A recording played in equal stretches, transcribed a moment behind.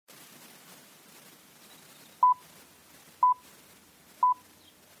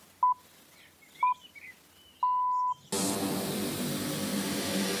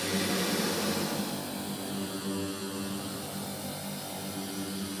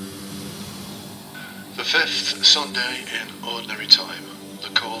The fifth Sunday in Ordinary Time, the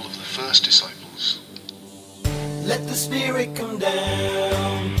call of the first disciples. Let the Spirit come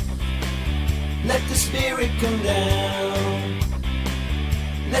down. Let the Spirit come down.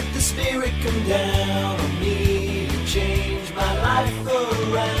 Let the Spirit come down on me to change my life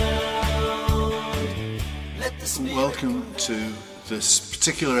around. Let the Spirit. Welcome to this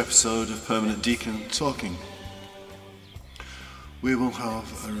particular episode of Permanent Deacon Talking. We will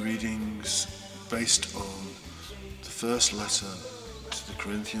have readings based on the first letter to the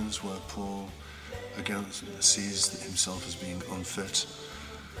Corinthians, where Paul again sees himself as being unfit,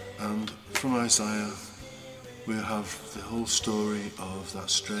 and from Isaiah we have the whole story of that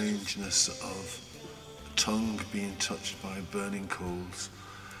strangeness of a tongue being touched by burning coals.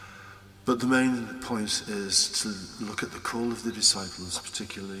 But the main point is to look at the call of the disciples,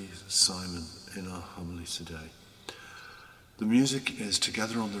 particularly Simon, in our homily today. The music is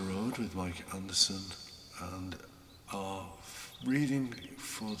Together on the Road with Mike Anderson, and our reading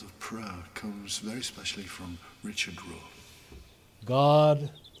for the prayer comes very specially from Richard Rowe.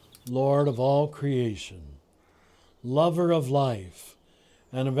 God, Lord of all creation, lover of life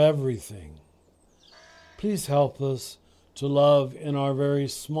and of everything, please help us to love in our very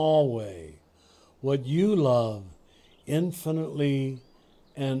small way what you love infinitely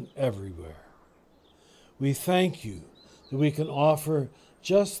and everywhere. We thank you that we can offer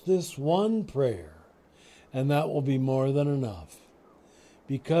just this one prayer, and that will be more than enough.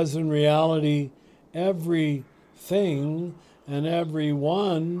 Because in reality, everything and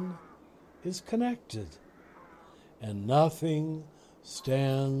everyone is connected, and nothing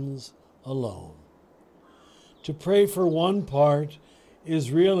stands alone. To pray for one part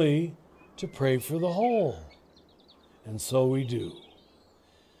is really to pray for the whole, and so we do.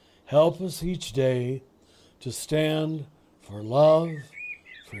 Help us each day to stand for love,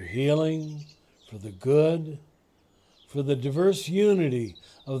 for healing, for the good, for the diverse unity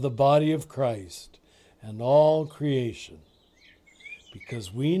of the body of Christ and all creation,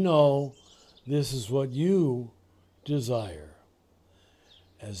 because we know this is what you desire.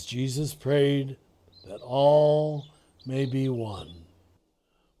 As Jesus prayed that all may be one,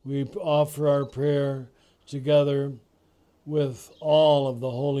 we offer our prayer together with all of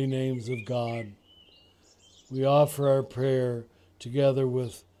the holy names of God. We offer our prayer together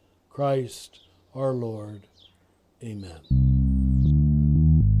with Christ our Lord. Amen.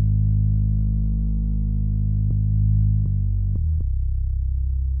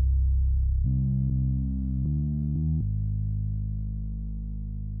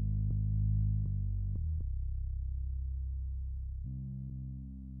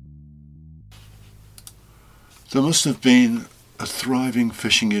 There must have been a thriving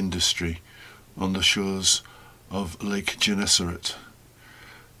fishing industry on the shores of Lake Gennesaret.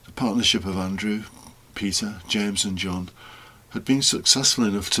 The partnership of Andrew, Peter, James and John had been successful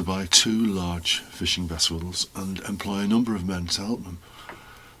enough to buy 2 large fishing vessels and employ a number of men to help them.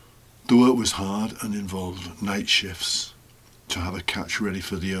 The work was hard and involved night shifts to have a catch ready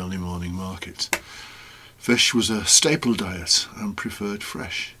for the early morning market. Fish was a staple diet and preferred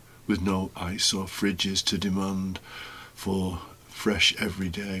fresh, with no ice or fridges. To demand for fresh every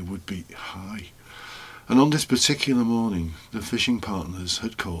day would be high. And on this particular morning, the fishing partners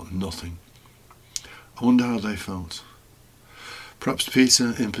had caught nothing. I wonder how they felt. Perhaps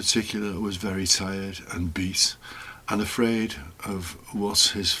Peter in particular was very tired and beat and afraid of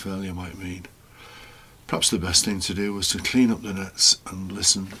what his failure might mean. Perhaps the best thing to do was to clean up the nets and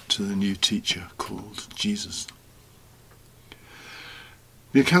listen to the new teacher called Jesus.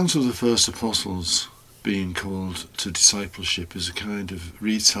 The account of the first apostles being called to discipleship is a kind of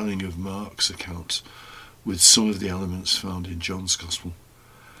retelling of Mark's account, with some of the elements found in John's Gospel.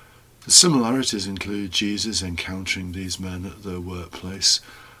 The similarities include Jesus encountering these men at their workplace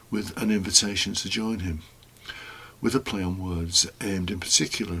with an invitation to join him, with a play on words aimed in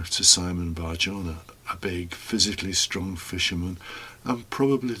particular to Simon Bar-Jonah, a big, physically strong fisherman and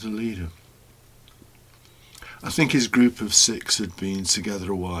probably the leader. I think his group of 6 had been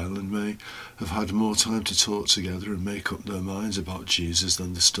together a while and may have had more time to talk together and make up their minds about Jesus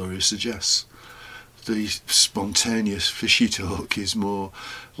than the story suggests. The spontaneous fishy talk is more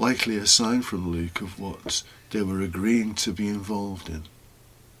likely a sign from Luke of what they were agreeing to be involved in.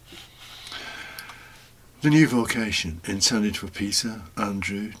 The new vocation intended for Peter,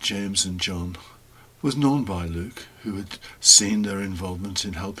 Andrew, James and John was known by Luke, who had seen their involvement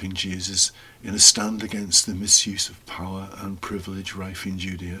in helping Jesus in a stand against the misuse of power and privilege rife in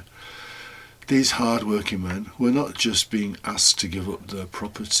Judea. These hard-working men were not just being asked to give up their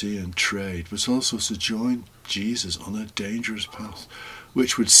property and trade, but also to join Jesus on a dangerous path,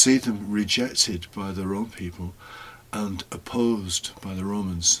 which would see them rejected by their own people and opposed by the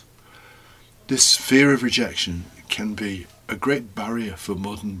Romans. This fear of rejection can be a great barrier for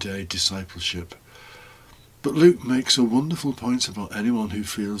modern-day discipleship. But Luke makes a wonderful point about anyone who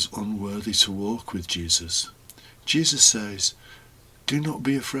feels unworthy to walk with Jesus. Jesus says, "Do not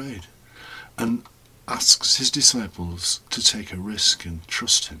be afraid," and asks his disciples to take a risk and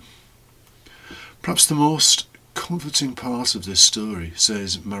trust him. Perhaps the most comforting part of this story,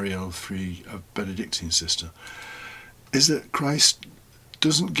 says Marielle Free, a Benedictine sister, is that Christ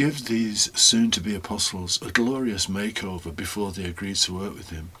doesn't give these soon-to-be apostles a glorious makeover before they agree to work with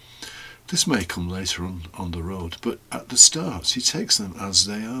him. This may come later on the road, but at the start he takes them as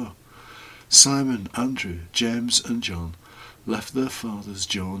they are. Simon, Andrew, James and John left their fathers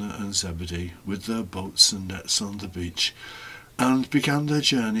Jonah and Zebedee with their boats and nets on the beach and began their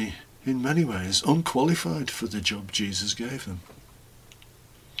journey in many ways unqualified for the job Jesus gave them.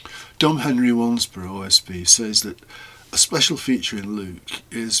 Dom Henry Wansborough, OSB, says that a special feature in Luke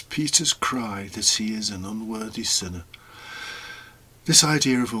is Peter's cry that he is an unworthy sinner. This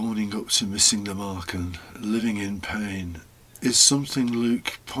idea of owning up to missing the mark and living in pain is something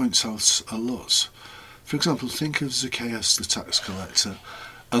Luke points out a lot. For example, think of Zacchaeus the tax collector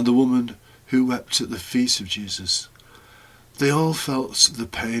and the woman who wept at the feet of Jesus. They all felt the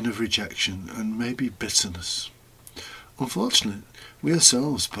pain of rejection and maybe bitterness. Unfortunately, we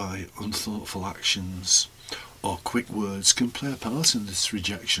ourselves, by unthoughtful actions or quick words, can play a part in this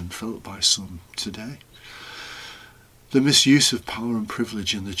rejection felt by some today. The misuse of power and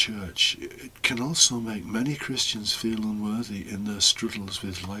privilege in the church can also make many Christians feel unworthy in their struggles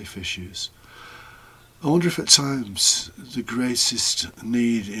with life issues. I wonder if at times the greatest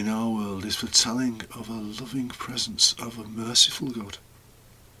need in our world is for telling of a loving presence of a merciful God.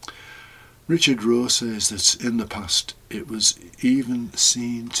 Richard Rohr says that in the past it was even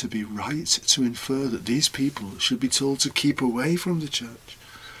seen to be right to infer that these people should be told to keep away from the church.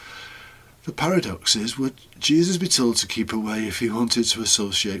 The paradox is, would Jesus be told to keep away if he wanted to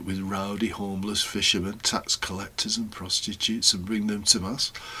associate with rowdy, homeless fishermen, tax collectors and prostitutes and bring them to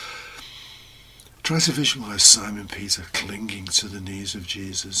Mass? Try to visualise Simon Peter clinging to the knees of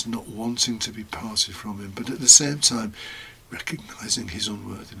Jesus, not wanting to be parted from him, but at the same time recognising his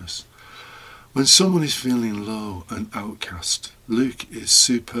unworthiness. When someone is feeling low and outcast, Luke is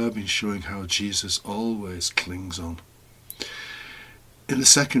superb in showing how Jesus always clings on. In the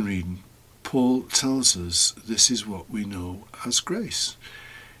second reading, Paul tells us this is what we know as grace.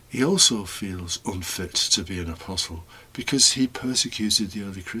 He also feels unfit to be an apostle because he persecuted the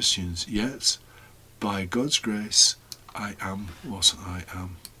early Christians, yet, by God's grace, I am what I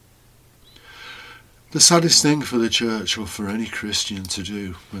am. The saddest thing for the church or for any Christian to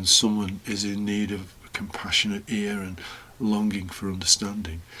do when someone is in need of a compassionate ear and longing for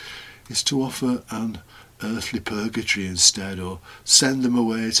understanding is to offer an earthly purgatory instead, or send them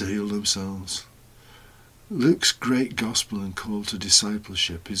away to heal themselves. Luke's great gospel and call to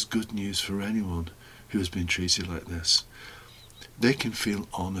discipleship is good news for anyone who has been treated like this. They can feel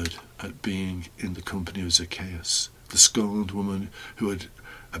honoured at being in the company of Zacchaeus, the scorned woman who had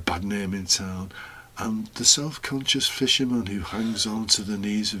a bad name in town, and the self-conscious fisherman who hangs on to the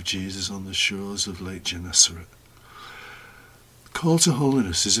knees of Jesus on the shores of Lake Gennesaret. The call to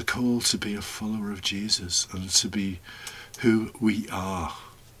holiness is a call to be a follower of Jesus and to be who we are.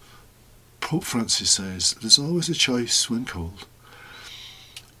 Pope Francis says there's always a choice when called.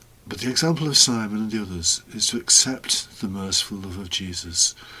 But the example of Simon and the others is to accept the merciful love of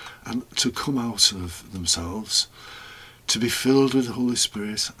Jesus and to come out of themselves, to be filled with the Holy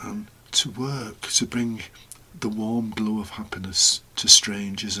Spirit and to work to bring the warm glow of happiness to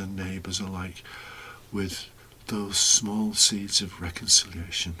strangers and neighbours alike with those small seeds of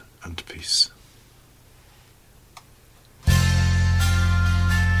reconciliation and peace.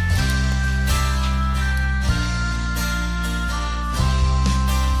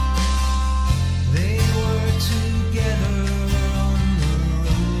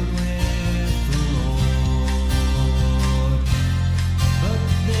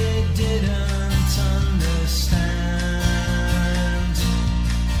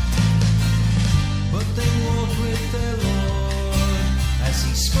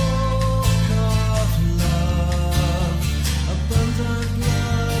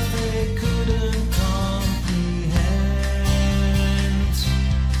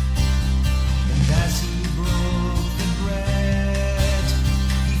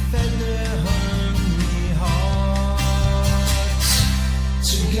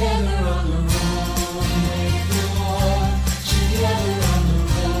 Together on the road.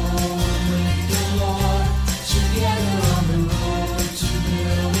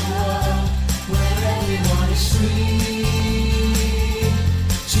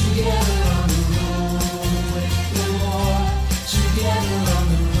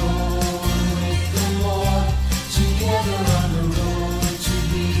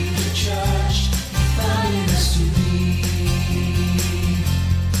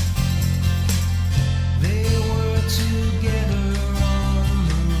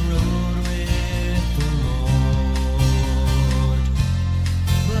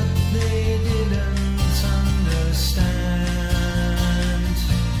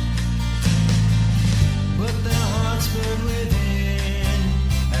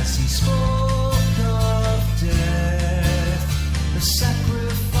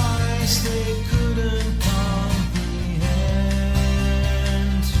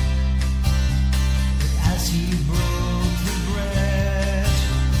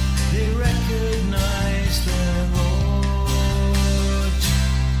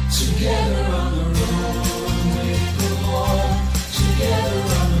 Together on the road with the Lord. Together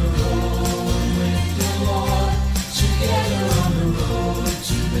on the road with the Lord. Together on the road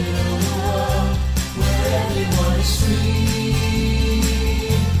to build a world where everyone is free.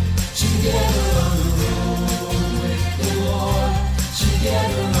 Together on the road with the Lord.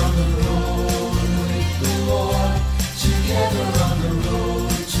 Together on the road with the Lord. Together on the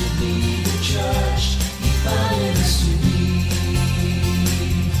road to be the church He founded us to be.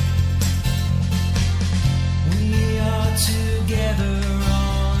 We are together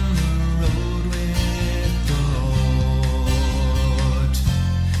on the road with the Lord,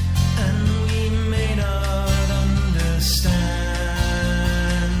 and we may not understand,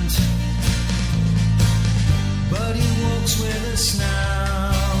 but He walks with us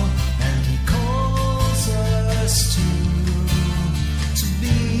now, and He calls us to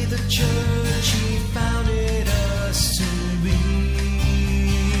be the church He founded us to be.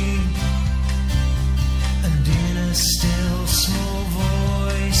 And in a still small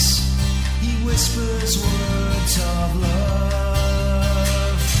voice, He whispers words of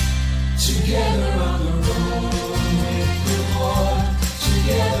love. Together on the road with the Lord.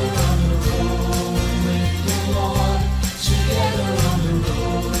 Together on the road with the Lord. Together on the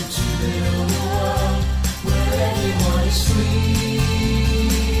road to build a world where everyone is free.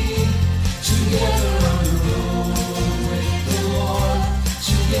 Together on the road with the Lord.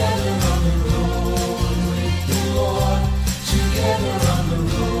 Together on the road with the Lord. Together on the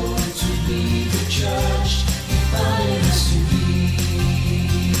road to be the church He founded us to be.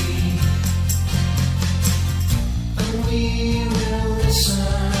 And we will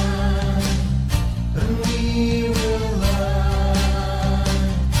listen, and we will learn,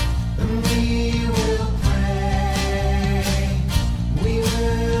 and we will pray. We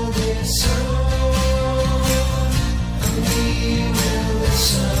will discern, and we will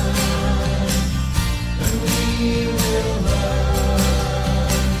listen, and we will learn,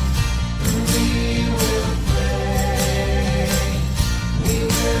 and we will pray. We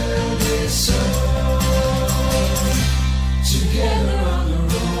will discern. Together on the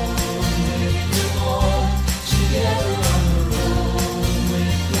road with the Lord. Together on the road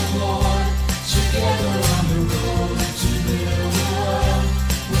with the Lord. Together on the road to build a world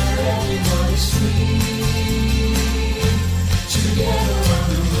where everyone is free. Together on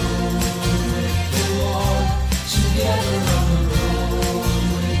the road with the Lord. Together on the road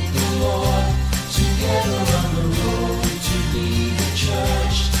with the Lord. Together on the road to be the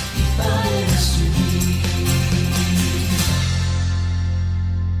church He founded us to be.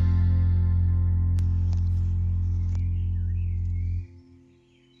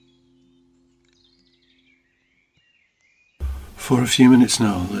 For a few minutes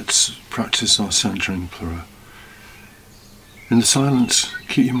now, let's practice our centering plura. In the silence,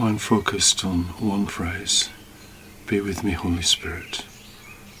 keep your mind focused on one phrase. Be with me, Holy Spirit.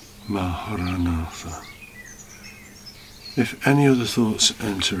 Maharanatha. If any other thoughts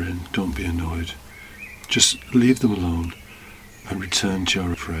enter in, don't be annoyed. Just leave them alone and return to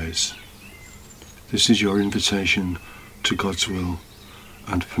your phrase. This is your invitation to God's will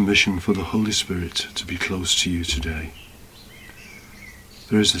and permission for the Holy Spirit to be close to you today.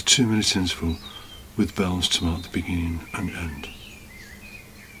 There is a 2-minute interval with bells to mark the beginning and end.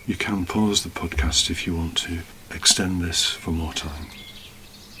 You can pause the podcast if you want to extend this for more time.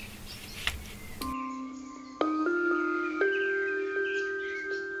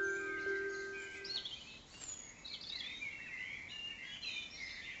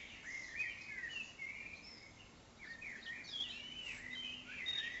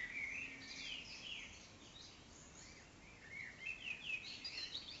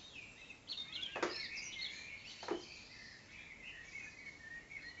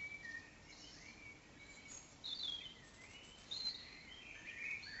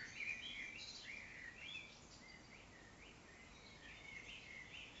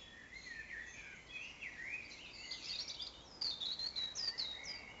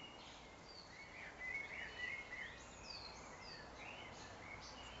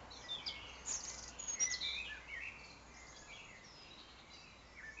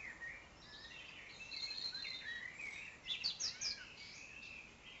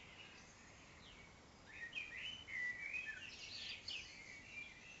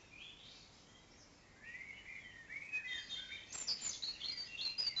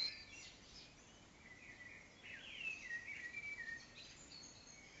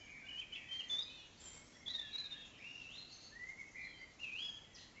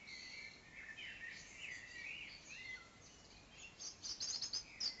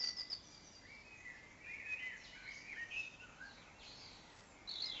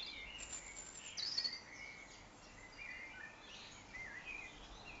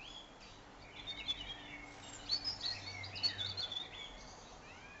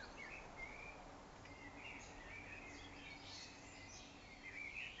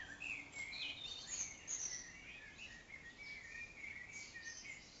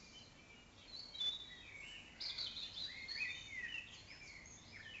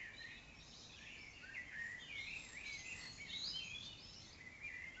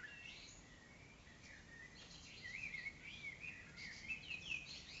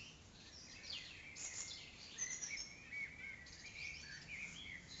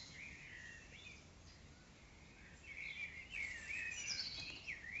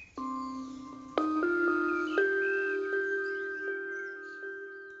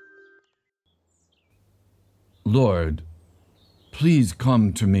 Lord, please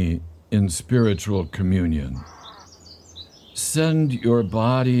come to me in spiritual communion. Send your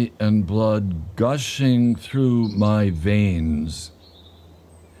body and blood gushing through my veins.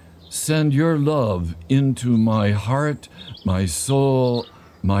 Send your love into my heart, my soul,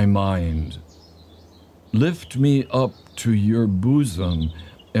 my mind. Lift me up to your bosom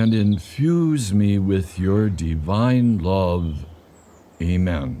and infuse me with your divine love.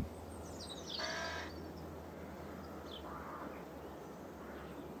 Amen.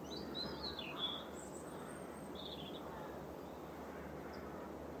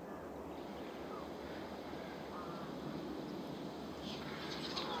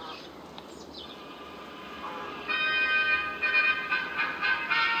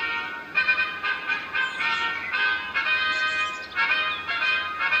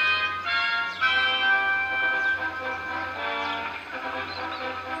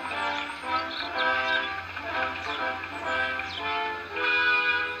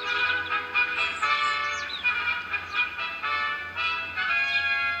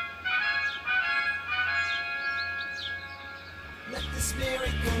 Let the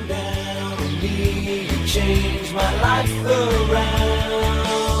Spirit come down on me and change my life around.